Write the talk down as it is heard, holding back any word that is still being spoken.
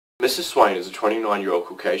Mr. Swain is a 29-year-old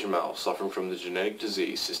Caucasian male suffering from the genetic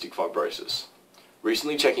disease cystic fibrosis.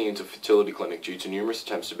 Recently checking into a fertility clinic due to numerous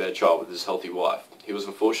attempts to bear a child with his healthy wife, he was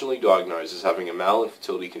unfortunately diagnosed as having a male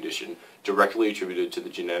infertility condition directly attributed to the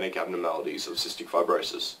genetic abnormalities of cystic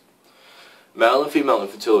fibrosis. Male and female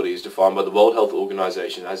infertility is defined by the World Health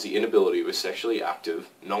Organization as the inability of a sexually active,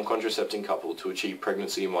 non-contracepting couple to achieve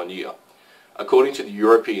pregnancy in 1 year. According to the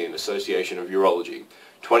European Association of Urology,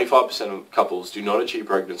 25% of couples do not achieve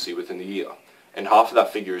pregnancy within the year, and half of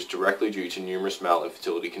that figure is directly due to numerous male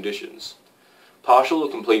infertility conditions. Partial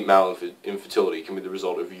or complete male infertility can be the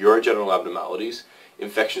result of urogenital abnormalities,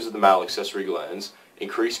 infections of the male accessory glands,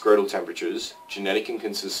 increased scrotal temperatures, genetic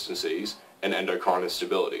inconsistencies, and endocrine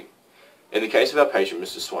instability. In the case of our patient,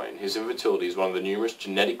 Mr. Swain, his infertility is one of the numerous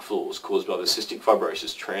genetic flaws caused by the cystic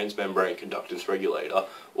fibrosis Transmembrane Conductance Regulator,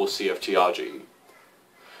 or CFTR gene.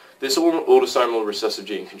 This autosomal recessive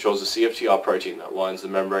gene controls the CFTR protein that lines the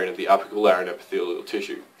membrane of the apical layer and epithelial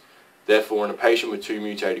tissue. Therefore, in a patient with two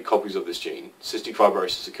mutated copies of this gene, cystic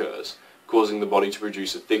fibrosis occurs, causing the body to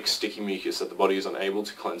produce a thick, sticky mucus that the body is unable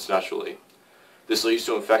to cleanse naturally. This leads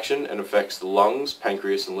to infection and affects the lungs,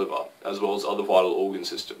 pancreas and liver, as well as other vital organ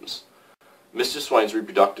systems. Mr. Swain's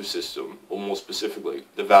reproductive system, or more specifically,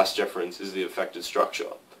 the vas deferens, is the affected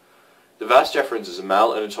structure. The vas deferens is a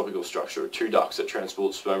male anatomical structure of two ducts that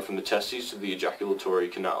transport sperm from the testes to the ejaculatory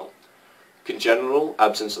canal. Congenital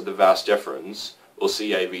absence of the vas deferens, or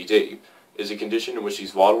CAVD, is a condition in which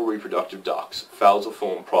these vital reproductive ducts fail to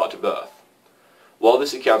form prior to birth. While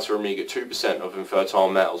this accounts for a meagre 2% of infertile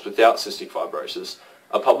males without cystic fibrosis,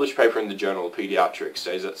 a published paper in the Journal of Pediatrics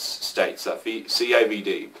states that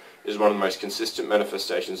CAVD is one of the most consistent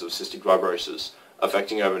manifestations of cystic fibrosis,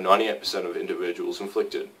 affecting over 98% of individuals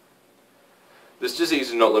inflicted. This disease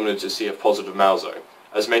is not limited to CF-positive males though,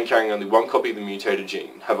 as men carrying only one copy of the mutated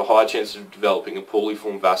gene have a higher chance of developing a poorly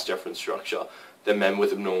formed vas deferens structure than men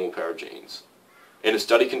with a normal pair of genes. In a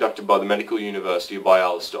study conducted by the Medical University of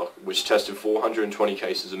Bialystok, which tested 420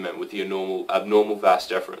 cases of men with the abnormal vas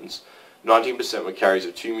deferens, 19% were carriers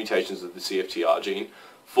of two mutations of the CFTR gene,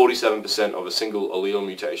 47% of a single allele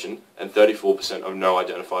mutation, and 34% of no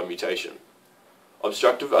identified mutation.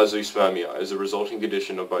 Obstructive azoospermia is a resulting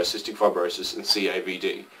condition of both cystic fibrosis and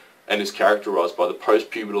CAVD, and is characterized by the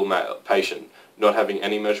post-pubertal patient not having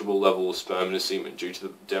any measurable level of sperm in the semen due to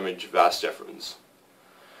the damaged vas deferens.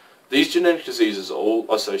 These genetic diseases are all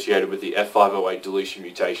associated with the F508 deletion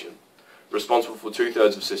mutation, responsible for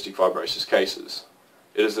 2/3 of cystic fibrosis cases.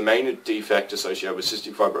 It is the main defect associated with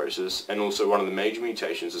cystic fibrosis and also one of the major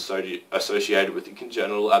mutations associated with the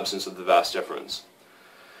congenital absence of the vas deferens.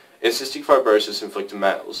 In cystic fibrosis inflicted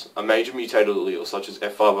males, a major mutated allele such as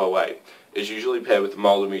F508 is usually paired with a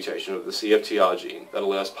milder mutation of the CFTR gene that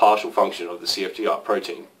allows partial function of the CFTR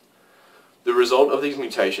protein. The result of these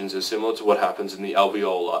mutations is similar to what happens in the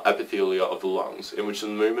alveolar epithelia of the lungs, in which the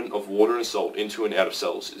movement of water and salt into and out of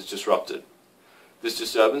cells is disrupted. This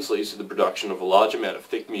disturbance leads to the production of a large amount of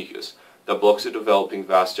thick mucus that blocks the developing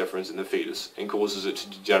vas deferens in the fetus and causes it to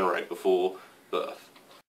degenerate before birth.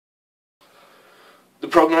 The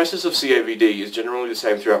prognosis of CAVD is generally the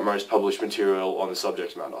same throughout most published material on the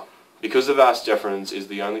subject matter. Because the vas deferens is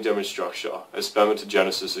the only damaged structure, as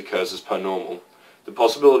spermatogenesis occurs as per normal, the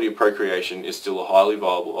possibility of procreation is still a highly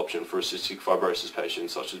viable option for a cystic fibrosis patient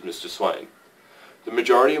such as Mr. Swain. The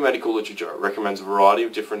majority of medical literature recommends a variety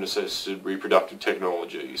of different assisted reproductive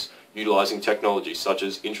technologies, utilizing technologies such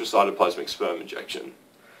as intracytoplasmic sperm injection.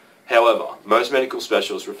 However, most medical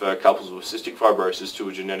specialists refer couples with cystic fibrosis to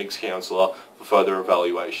a genetics counsellor for further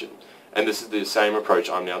evaluation, and this is the same approach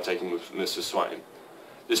I'm now taking with Mr. Swain.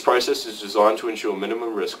 This process is designed to ensure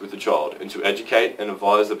minimum risk with the child and to educate and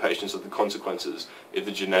advise the patients of the consequences if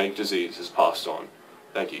the genetic disease is passed on.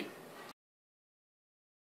 Thank you.